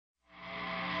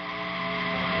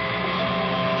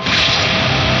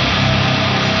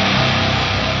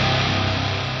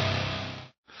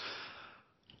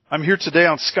I'm here today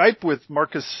on Skype with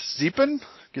Marcus Siepen,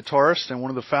 guitarist and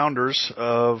one of the founders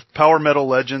of power metal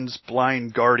legends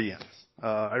Blind Guardian.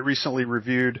 I recently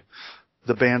reviewed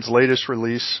the band's latest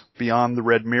release, Beyond the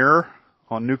Red Mirror,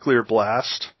 on Nuclear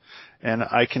Blast, and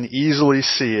I can easily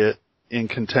see it in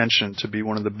contention to be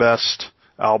one of the best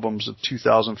albums of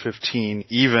 2015,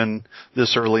 even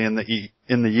this early in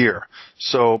the year.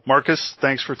 So, Marcus,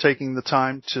 thanks for taking the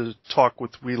time to talk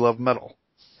with We Love Metal.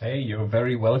 Hey, you're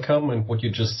very welcome, and what you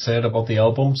just said about the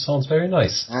album sounds very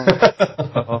nice.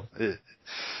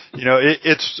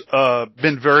 It's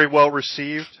been very well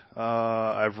received.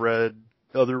 I've read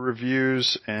other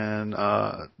reviews, and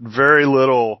very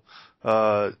little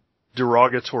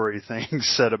derogatory things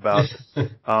said about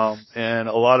it. And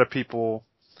a lot of people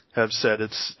have said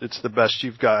it's the best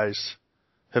you guys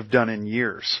have done in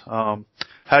years.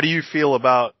 How do you feel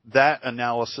about that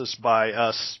analysis by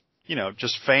us,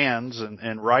 just fans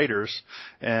and writers,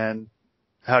 and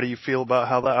how do you feel about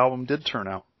how the album did turn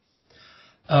out?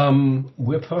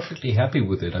 We're perfectly happy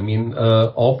with it. I mean,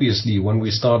 obviously, when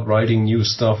we start writing new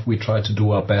stuff, we try to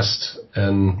do our best,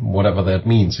 and whatever that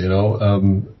means,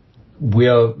 we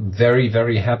are very,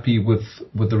 very happy with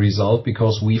the result,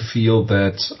 because we feel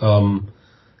that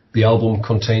the album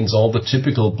contains all the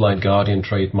typical Blind Guardian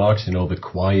trademarks, the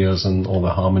choirs and all the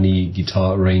harmony,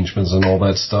 guitar arrangements and all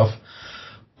that stuff.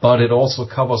 But it also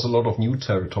covers a lot of new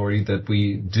territory that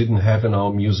we didn't have in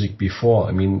our music before.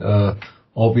 I mean,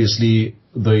 obviously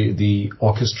the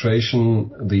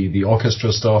orchestration, the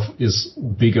orchestra stuff is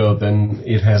bigger than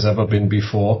it has ever been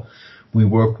before. We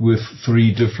work with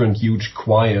 3 different huge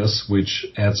choirs, which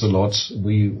adds a lot.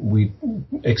 We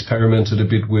experimented a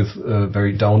bit with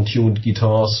very down-tuned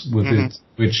guitars with it,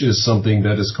 which is something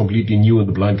that is completely new in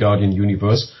the Blind Guardian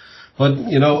universe. But,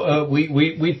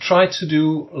 we tried to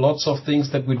do lots of things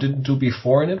that we didn't do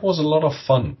before, and it was a lot of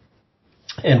fun.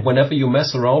 And whenever you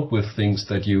mess around with things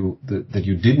that you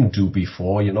didn't do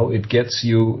before, it gets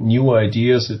you new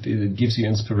ideas, it gives you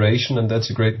inspiration, and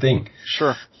that's a great thing.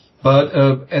 Sure. But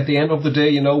at the end of the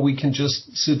day, we can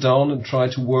just sit down and try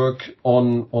to work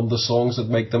on the songs that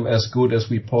make them as good as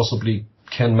we possibly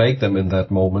can make them in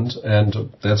that moment.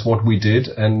 And that's what we did,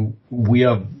 and we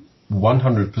are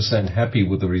 100% happy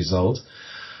with the result.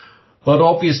 But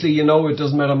obviously, it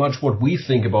doesn't matter much what we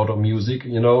think about our music.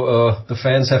 The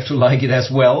fans have to like it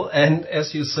as well. And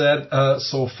as you said,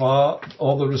 so far,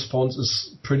 all the response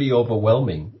is pretty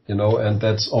overwhelming, and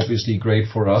that's obviously great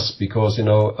for us, because,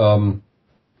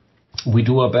 we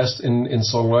do our best in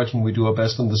songwriting, we do our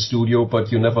best in the studio, but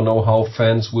you never know how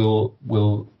fans will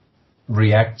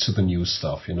react to the new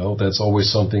stuff, That's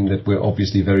always something that we're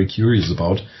obviously very curious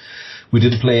about. We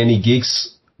didn't play any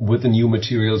gigs with the new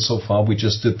material so far. We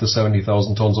just did the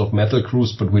 70,000 Tons of Metal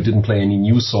cruise, but we didn't play any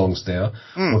new songs there.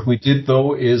 What we did,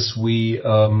 though, is we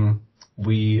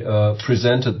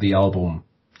presented the album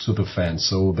to the fans.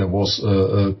 So there was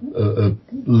a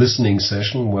listening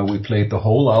session where we played the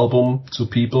whole album to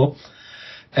people,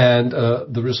 and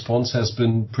the response has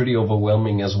been pretty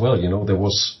overwhelming as well. There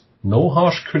was no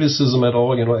harsh criticism at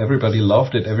all. Everybody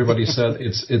loved it. Everybody said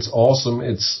it's awesome.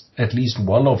 It's at least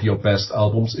one of your best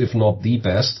albums, if not the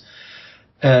best.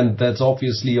 And that's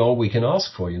obviously all we can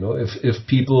ask for. If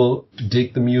people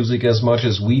dig the music as much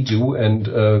as we do, and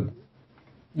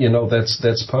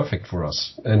that's perfect for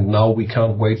us. And now we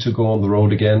can't wait to go on the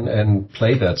road again and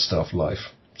play that stuff live.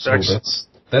 So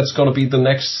that's going to be the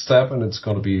next step, and it's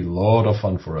going to be a lot of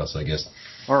fun for us, I guess.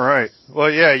 All right. Well,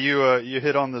 yeah, you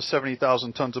hit on the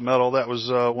 70,000 Tons of Metal. That was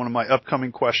one of my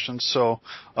upcoming questions. So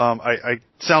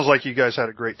sounds like you guys had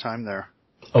a great time there.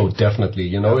 Oh,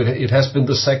 definitely. It has been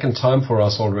the second time for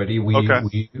us already.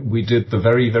 We did the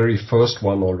very, very first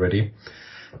one already.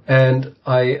 And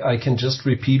I can just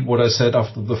repeat what I said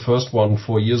after the first one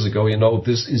 4 years ago.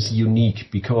 This is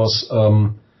unique, because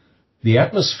the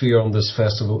atmosphere on this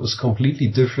festival is completely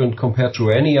different compared to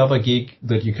any other gig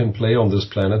that you can play on this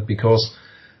planet, because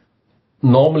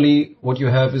normally what you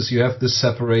have is this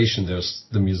separation. There's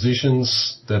the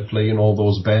musicians that play in all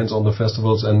those bands on the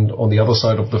festivals, and on the other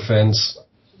side of the fence,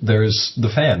 there's the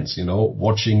fans,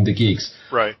 watching the gigs.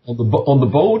 Right. On the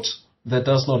boat, that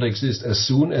does not exist. As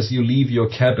soon as you leave your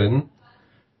cabin,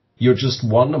 you're just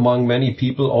one among many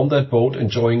people on that boat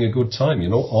enjoying a good time.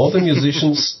 All the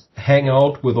musicians hang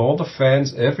out with all the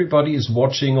fans. Everybody is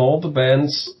watching all the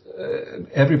bands.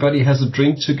 Everybody has a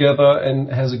drink together and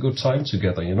has a good time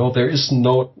together. There is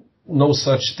no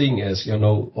such thing as,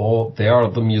 there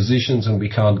are the musicians and we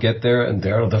can't get there, and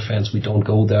there are the fans, we don't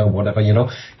go there, whatever,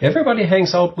 Everybody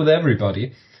hangs out with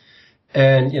everybody.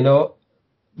 And,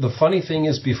 the funny thing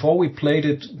is, before we played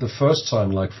it the first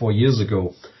time, like 4 years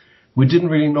ago, we didn't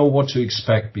really know what to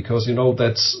expect, because,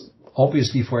 that's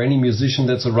obviously for any musician,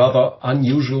 that's a rather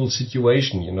unusual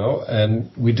situation,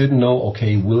 and we didn't know,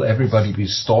 okay, will everybody be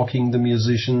stalking the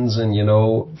musicians? And,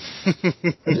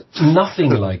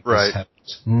 nothing like this happened.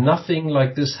 Nothing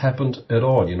like this happened at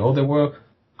all. There were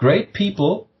great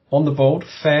people on the boat,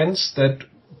 fans that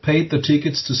paid the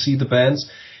tickets to see the bands.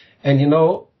 And,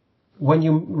 when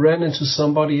you ran into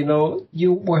somebody,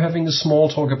 you were having a small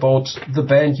talk about the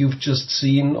band you've just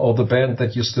seen or the band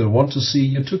that you still want to see.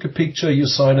 You took a picture, you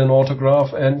signed an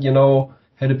autograph and,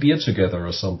 had a beer together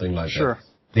or something like that.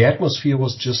 The atmosphere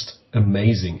was just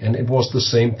amazing. And it was the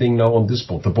same thing now on this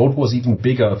boat. The boat was even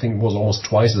bigger. I think it was almost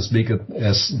twice as big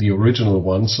as the original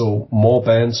one. So more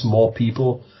bands, more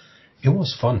people. It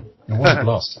was fun. It was a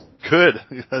blast. Good.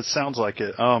 That sounds like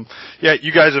it. Yeah,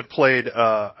 you guys have played,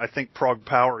 I think Prague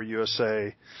Power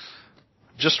USA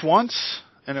just once,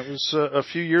 and it was a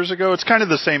few years ago. It's kind of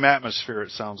the same atmosphere,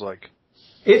 it sounds like.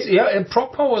 And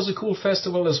Prague Power was a cool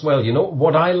festival as well.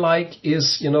 What I like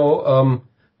is,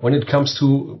 when it comes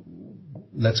to,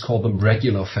 let's call them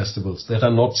regular festivals that are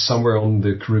not somewhere on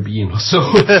the Caribbean or so.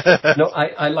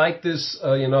 I like this,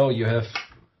 you have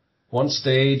one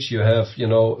stage, you have,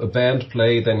 a band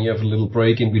play, then you have a little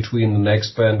break in between, the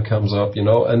next band comes up,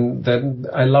 and then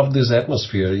I love this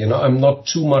atmosphere. I'm not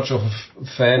too much of a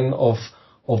fan of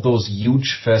those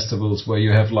huge festivals where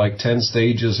you have like 10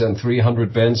 stages and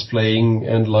 300 bands playing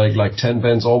and like 10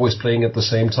 bands always playing at the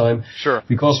same time. Sure.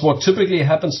 Because what typically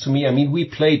happens to me, we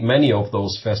played many of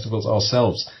those festivals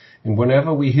ourselves, and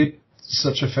whenever we hit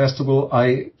such a festival,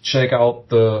 I check out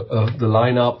the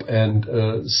lineup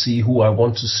and see who I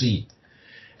want to see.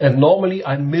 And normally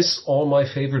I miss all my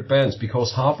favorite bands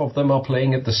because half of them are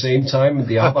playing at the same time and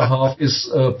the other half is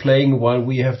playing while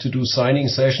we have to do signing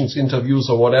sessions, interviews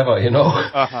or whatever,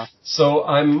 Uh-huh. So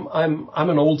I'm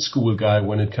an old school guy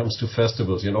when it comes to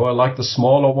festivals, I like the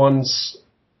smaller ones,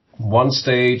 one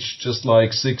stage, just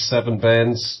like 6-7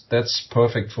 bands. That's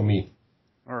perfect for me.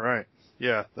 All right.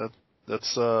 Yeah,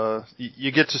 that's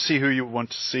you get to see who you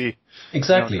want to see.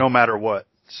 Exactly. No matter what.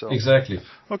 So. Exactly.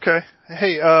 Okay.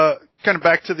 Hey, kind of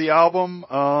back to the album.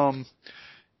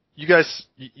 You guys,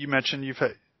 you mentioned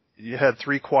you had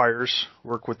 3 choirs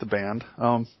work with the band.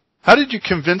 How did you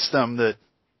convince them that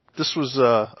this was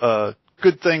a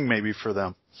good thing maybe for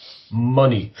them?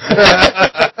 Money.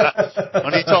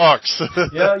 Money talks.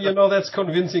 Yeah, that's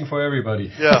convincing for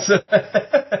everybody. Yeah.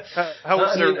 How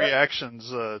was their reactions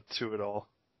to it all?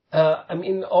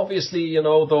 Obviously,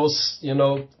 those,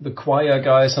 the choir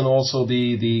guys and also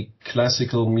the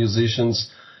classical musicians,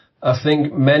 I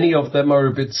think many of them are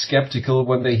a bit skeptical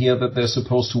when they hear that they're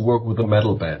supposed to work with a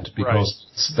metal band because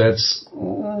that's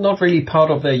not really part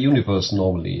of their universe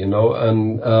normally,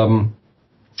 and,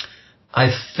 I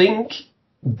think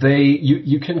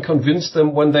you can convince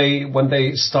them when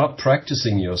they start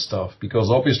practicing your stuff, because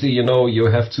obviously, you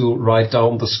have to write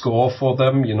down the score for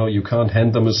them. You can't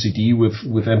hand them a CD with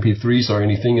MP3s or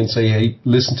anything and say, hey,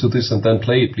 listen to this and then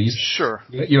play it, please. Sure.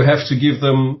 You have to give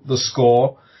them the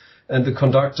score, and the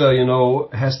conductor,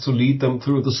 has to lead them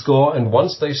through the score. And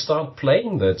once they start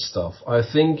playing that stuff, I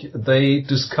think they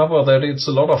discover that it's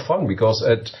a lot of fun, because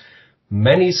at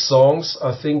many songs,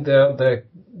 I think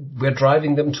we're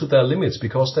driving them to their limits,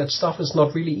 because that stuff is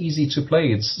not really easy to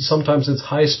play. Sometimes it's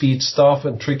high speed stuff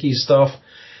and tricky stuff.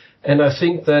 And I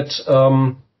think that,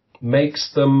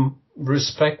 makes them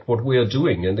respect what we are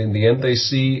doing. And in the end, they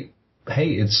see,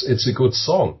 hey, it's a good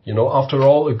song. After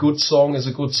all, a good song is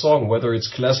a good song, whether it's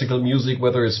classical music,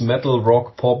 whether it's metal,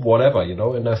 rock, pop, whatever,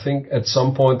 and I think at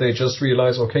some point they just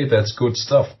realize, okay, that's good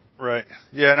stuff. Right.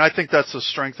 Yeah, and I think that's the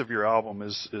strength of your album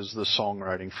is the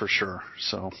songwriting for sure.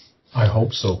 So I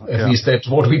hope so. At least that's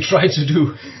what we try to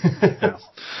do.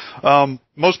 Yeah.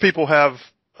 Most people have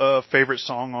a favorite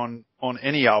song on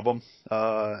any album.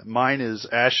 Mine is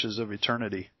Ashes of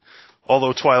Eternity,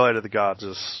 although Twilight of the Gods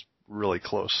is really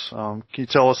close. Can you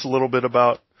tell us a little bit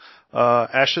about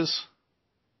Ashes?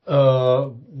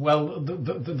 Well,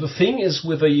 the thing is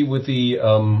with the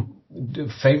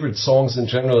favorite songs in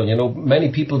general,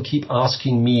 many people keep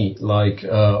asking me, like,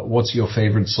 what's your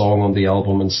favorite song on the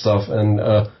album and stuff, and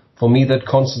for me that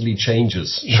constantly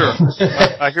changes. Sure.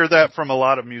 I hear that from a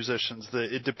lot of musicians,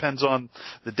 that it depends on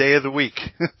the day of the week.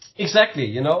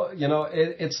 Exactly.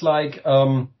 It's like,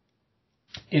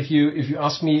 if you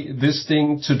ask me this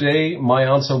thing today, my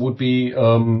answer would be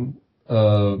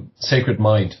Sacred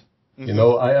Mind.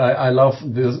 I love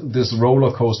this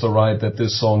roller coaster ride that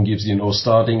this song gives,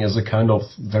 starting as a kind of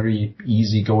very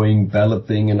easygoing ballad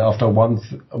thing, and after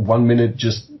 1 minute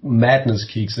just madness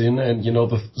kicks in, and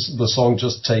the song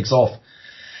just takes off.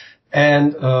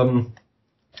 And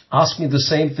ask me the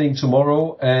same thing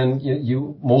tomorrow, and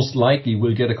you most likely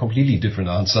will get a completely different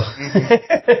answer.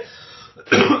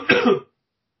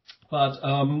 But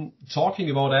talking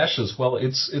about Ashes, well,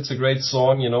 it's a great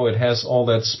song. It has all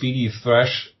that speedy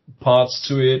thrash parts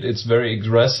to it. It's very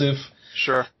aggressive.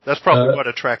 Sure, that's probably what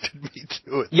attracted me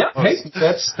to it. Yeah, hey,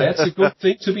 that's a good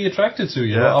thing to be attracted to.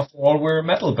 You know, after all, we're a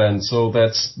metal band, so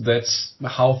that's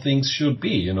how things should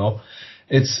be.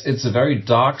 It's a very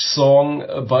dark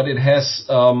song, but it has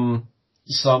some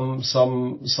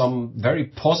very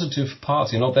positive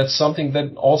parts. That's something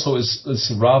that also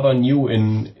is rather new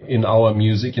in our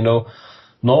music.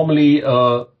 Normally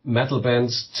metal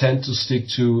bands tend to stick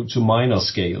to minor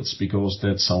scales because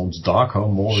that sounds darker,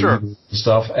 more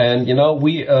stuff. And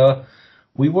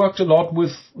we worked a lot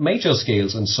with major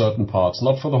scales in certain parts,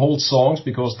 not for the whole songs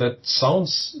because that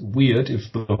sounds weird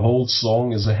if the whole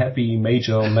song is a happy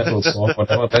major metal song,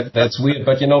 whatever. That's weird.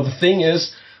 But the thing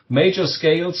is, major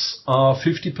scales are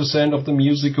 50% of the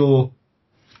musical,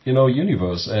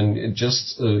 universe, and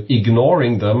just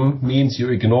ignoring them means you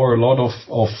ignore a lot of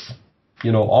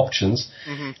options.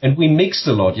 Mm-hmm. And we mixed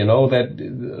a lot, that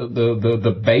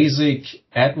the basic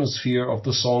atmosphere of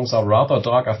the songs are rather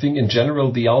dark. I think in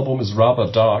general the album is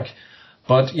rather dark,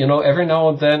 but every now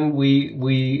and then we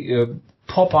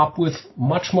pop up with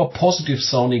much more positive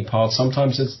sounding parts.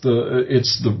 Sometimes it's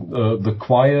the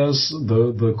choirs,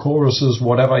 the choruses,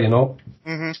 whatever,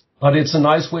 Mm-hmm. But it's a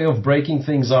nice way of breaking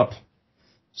things up.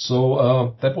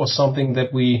 So that was something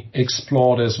that we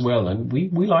explored as well, and we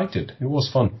liked it. It was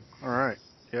fun. All right.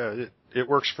 Yeah, it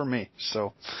works for me.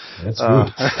 So that's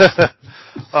good.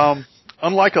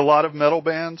 Unlike a lot of metal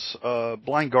bands,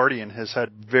 Blind Guardian has had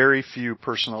very few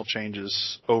personnel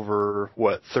changes over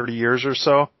 30 years or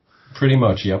so. Pretty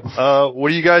much, yep. What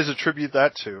do you guys attribute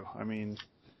that to? I mean,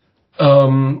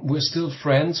 we're still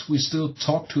friends. We still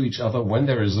talk to each other when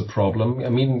there is a problem. I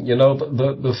mean,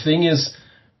 the thing is,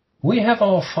 we have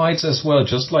our fights as well,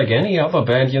 just like any other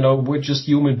band. We're just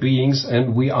human beings,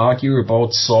 and we argue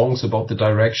about songs, about the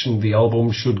direction the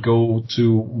album should go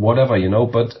to, whatever,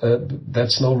 But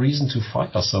that's no reason to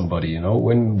fire somebody,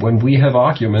 When we have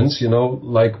arguments,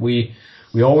 like we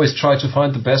always try to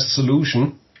find the best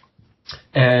solution,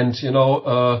 and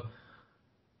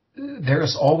there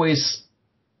is always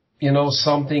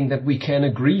something that we can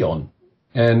agree on.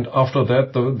 And after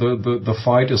that, the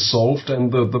fight is solved and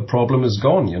the problem is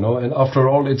gone, And after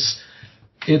all,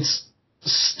 it's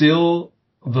still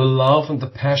the love and the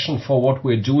passion for what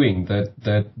we're doing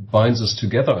that binds us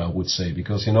together, I would say,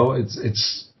 because,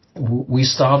 we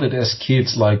started as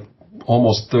kids like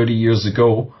almost 30 years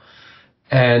ago,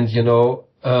 and,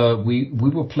 we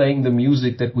were playing the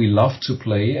music that we loved to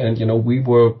play, and, we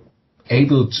were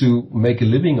able to make a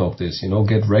living of this,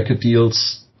 get record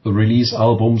deals, release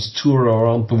albums, tour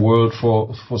around the world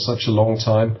for such a long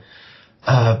time.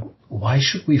 Why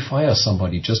should we fire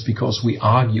somebody just because we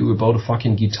argue about a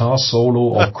fucking guitar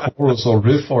solo or chorus or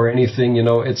riff or anything?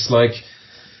 It's like,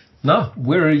 nah,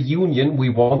 we're a union. We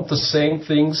want the same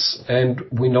things and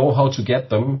we know how to get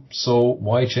them. So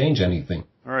why change anything?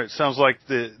 All right. Sounds like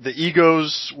the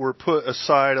egos were put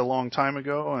aside a long time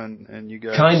ago and you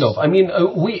guys. Kind of. I mean,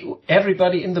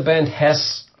 everybody in the band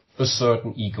has a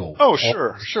certain ego. Oh,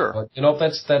 sure. But,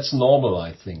 that's normal,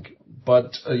 I think.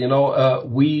 But,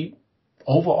 we,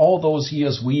 over all those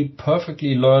years, we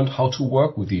perfectly learned how to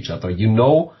work with each other.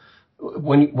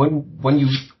 When you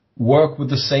work with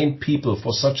the same people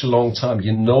for such a long time,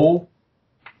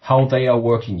 how they are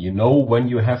working. When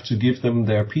you have to give them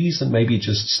their piece and maybe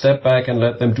just step back and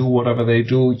let them do whatever they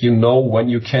do. When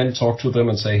you can talk to them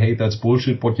and say, hey, that's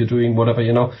bullshit what you're doing, whatever,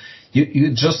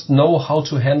 You just know how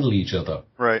to handle each other.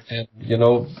 Right. And,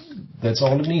 that's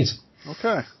all it needs.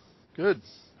 Okay. Good.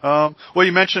 Well,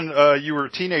 you mentioned you were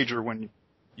a teenager when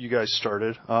you guys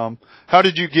started. How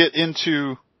did you get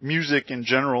into music in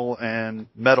general and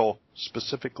metal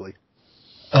specifically?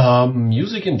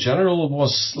 Music in general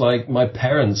was like my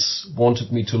parents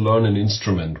wanted me to learn an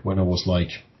instrument when I was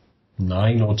like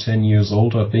 9 or 10 years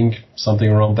old, I think, something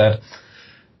around that.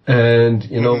 And,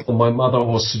 my mother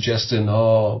was suggesting,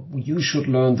 you should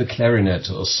learn the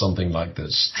clarinet or something like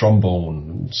this, trombone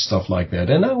and stuff like that.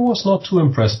 And I was not too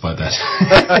impressed by that.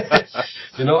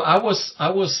 I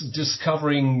was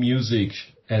discovering music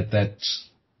at that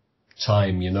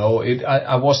time,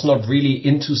 I was not really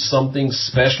into something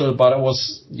special, but I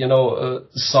was,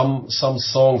 some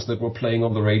songs that were playing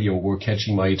on the radio were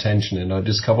catching my attention, and I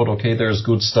discovered, okay, there's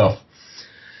good stuff.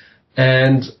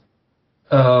 And,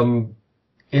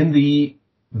 in the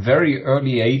very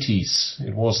early 80s,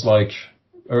 it was like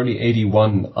early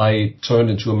 81, I turned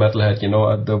into a metalhead.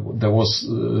 There was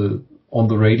on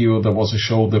the radio there was a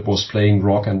show that was playing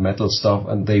rock and metal stuff,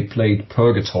 and they played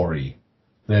Purgatory,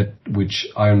 which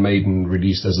Iron Maiden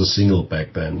released as a single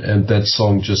back then, and that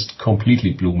song just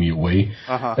completely blew me away.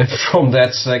 And from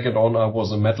that second on, I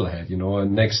was a metalhead, you know.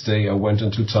 And next day, I went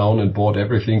into town and bought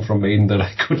everything from Maiden that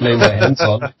I could lay my hands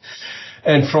on.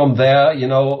 And from there, you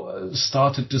know,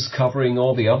 started discovering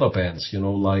all the other bands, you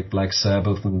know, like Black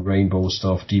Sabbath and Rainbow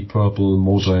stuff, Deep Purple,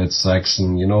 Motorhead,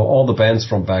 Saxon, you know, all the bands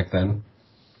from back then.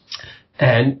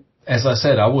 And as I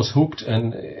said, I was hooked,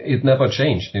 and it never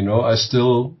changed, you know. I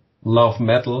still love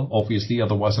metal, obviously,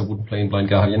 otherwise I wouldn't play in Blind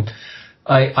Guardian.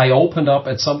 I opened up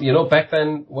at some, you know, back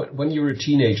then, when you're a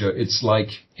teenager, it's like,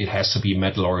 it has to be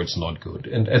metal or it's not good.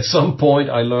 And at some point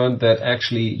I learned that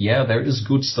actually, yeah, there is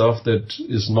good stuff that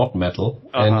is not metal.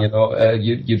 And, you know,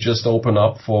 you just open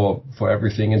up for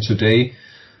everything. And today,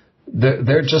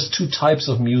 there are just two types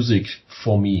of music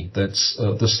for me. That's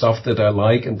the stuff that I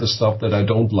like and the stuff that I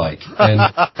don't like. And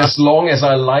as long as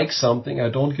I like something, I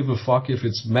don't give a fuck if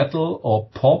it's metal or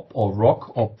pop or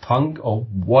rock or punk or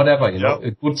whatever. You know,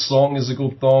 a good song is a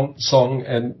good song,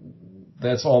 and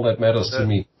that's all that matters to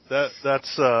me.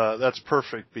 That's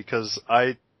perfect, because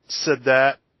I said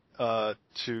that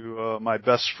to my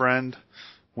best friend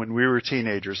when we were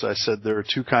teenagers. I said there are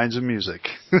two kinds of music,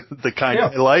 the kind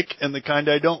I like and the kind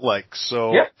I don't like.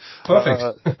 So,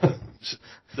 perfect.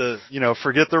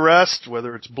 Forget the rest,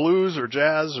 whether it's blues or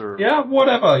jazz or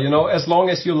whatever. You know, as long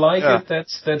as you like it,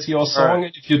 that's your song.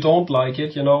 And if you don't like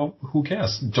it, you know, who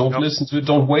cares? Don't listen to it.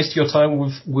 Don't waste your time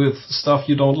with stuff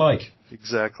you don't like.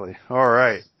 Exactly. All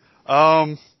right.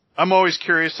 I'm always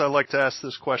curious. I like to ask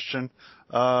this question.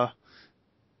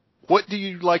 What do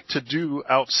you like to do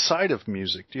outside of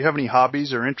music? Do you have any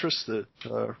hobbies or interests that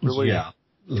really? Yeah,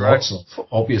 lots of.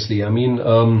 Obviously, I mean,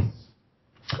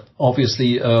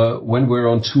 when we're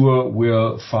on tour,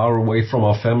 we're far away from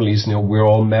our families. You know, we're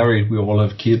all married, we all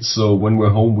have kids, so when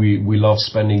we're home, we love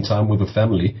spending time with the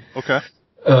family. Okay.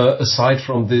 Aside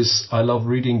from this, I love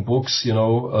reading books. You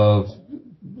know,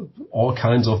 all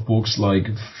kinds of books, like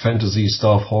fantasy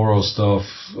stuff, horror stuff,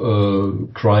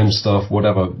 crime stuff,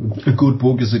 whatever. A good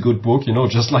book is a good book, you know,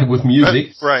 just like with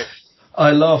music. Right.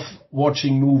 I love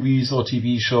watching movies or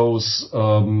TV shows.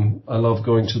 I love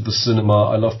going to the cinema.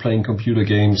 I love playing computer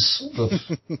games.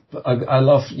 I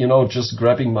love, you know, just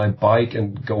grabbing my bike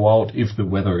and go out if the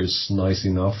weather is nice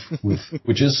enough,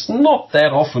 which is not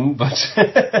that often, but,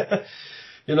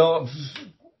 you know,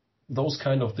 those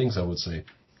kind of things, I would say.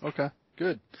 Okay.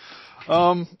 Good.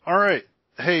 All right.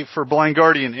 Hey, for Blind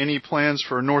Guardian, any plans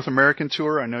for a North American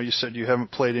tour? I know you said you haven't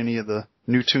played any of the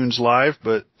new tunes live,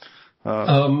 but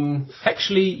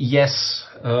actually, yes.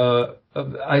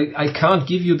 I can't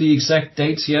give you the exact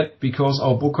dates yet because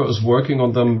our booker is working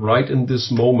on them right in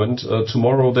this moment.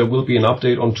 Tomorrow there will be an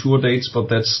update on tour dates, but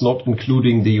that's not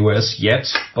including the US yet.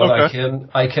 But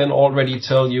I can already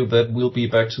tell you that we'll be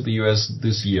back to the US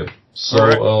this year.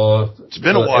 So it's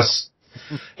been a while.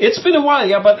 It's been a while,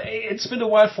 yeah, but it's been a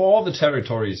while for all the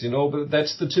territories, you know. But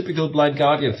that's the typical Blind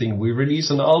Guardian thing. We release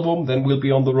an album, then we'll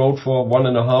be on the road for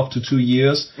 1.5 to 2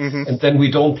 years, and then we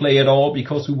don't play at all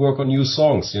because we work on new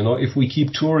songs, you know. If we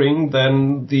keep touring,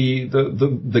 then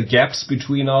the gaps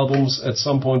between albums at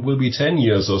some point will be 10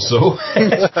 years or so,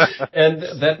 and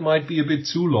that might be a bit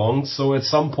too long. So at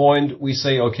some point we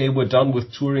say, okay, we're done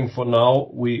with touring for now.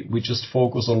 We just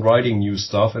focus on writing new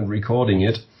stuff and recording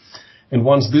it. And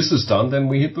once this is done, then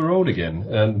we hit the road again.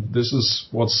 And this is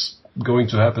what's going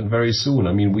to happen very soon.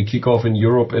 I mean, we kick off in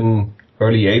Europe in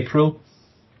early April,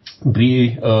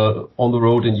 be on the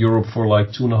road in Europe for like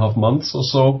 2.5 months or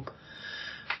so.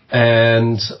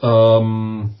 And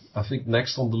I think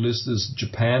next on the list is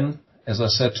Japan. As I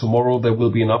said, tomorrow there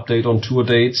will be an update on tour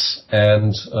dates.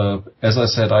 And as I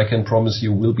said, I can promise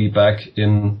you we'll be back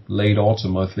in late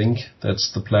autumn, I think.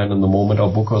 That's the plan in the moment.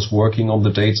 Our booker's working on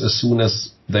the dates. As soon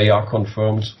as they are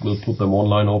confirmed, we'll put them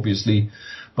online, obviously.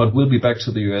 But we'll be back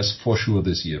to the US for sure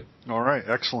this year. All right,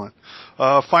 excellent.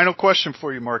 Final question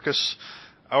for you, Marcus.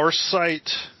 Our site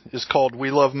is called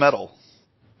We Love Metal.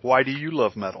 Why do you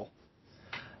love metal?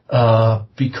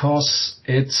 Because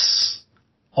it's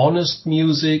honest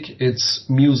music, it's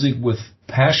music with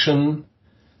passion,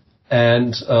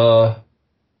 and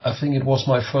I think it was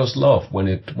my first love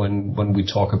when we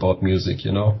talk about music,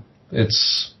 you know.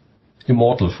 It's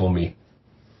immortal for me.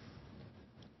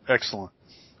 Excellent.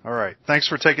 All right. Thanks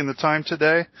for taking the time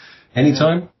today.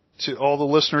 Anytime. To all the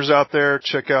listeners out there,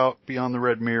 check out Beyond the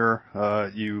Red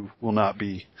Mirror. You will not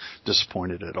be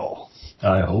disappointed at all.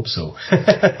 I hope so.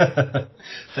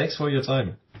 Thanks for your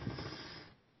time.